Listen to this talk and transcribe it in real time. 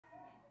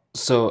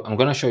So I'm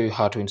going to show you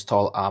how to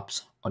install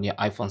apps on your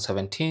iPhone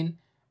 17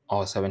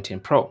 or 17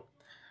 Pro.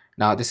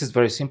 Now this is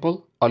very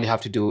simple. All you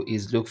have to do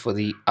is look for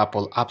the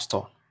Apple App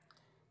Store.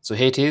 So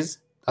here it is.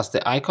 That's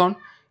the icon.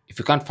 If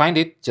you can't find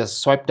it,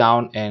 just swipe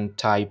down and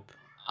type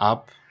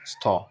App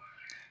Store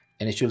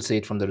and it should say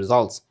it from the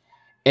results.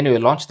 Anyway,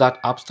 launch that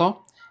App Store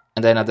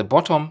and then at the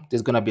bottom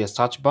there's going to be a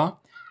search bar.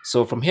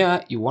 So from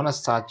here you want to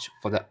search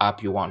for the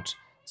app you want.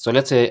 So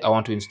let's say I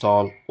want to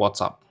install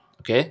WhatsApp.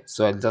 Okay,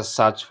 so I'll just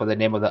search for the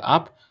name of the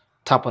app,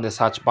 tap on the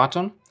search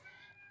button,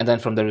 and then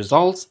from the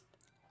results,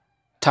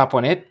 tap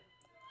on it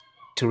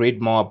to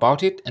read more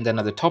about it. And then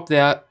at the top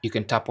there, you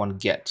can tap on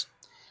Get.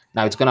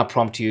 Now it's going to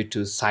prompt you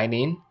to sign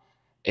in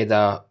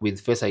either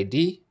with Face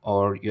ID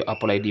or your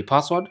Apple ID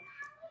password.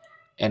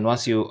 And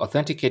once you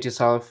authenticate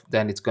yourself,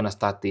 then it's going to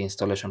start the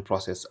installation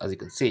process, as you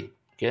can see.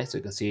 Okay, so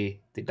you can see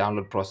the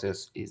download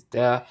process is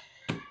there.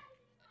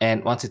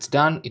 And once it's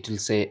done, it will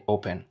say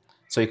open.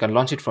 So you can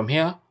launch it from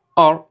here,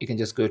 or you can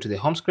just go to the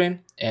home screen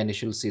and you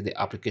should see the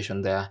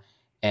application there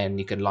and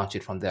you can launch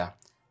it from there.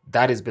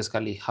 That is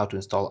basically how to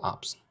install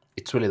apps.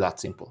 It's really that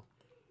simple.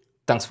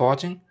 Thanks for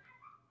watching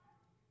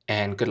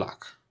and good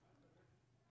luck.